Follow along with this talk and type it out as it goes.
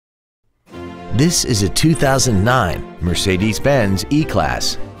This is a 2009 Mercedes-Benz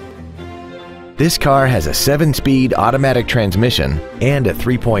E-Class. This car has a 7-speed automatic transmission and a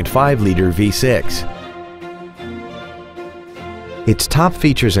 3.5-liter V6. Its top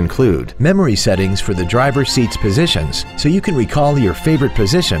features include memory settings for the driver's seat's positions, so you can recall your favorite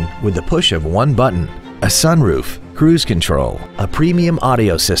position with the push of one button, a sunroof, cruise control, a premium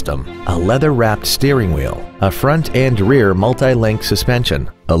audio system, a leather-wrapped steering wheel, a front and rear multi-link suspension,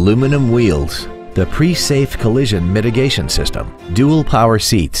 aluminum wheels, the pre-safe collision mitigation system, dual power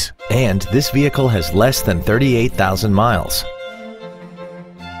seats, and this vehicle has less than 38,000 miles.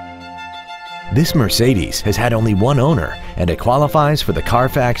 This Mercedes has had only one owner and it qualifies for the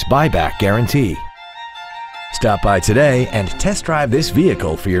Carfax buyback guarantee. Stop by today and test drive this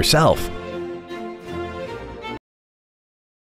vehicle for yourself.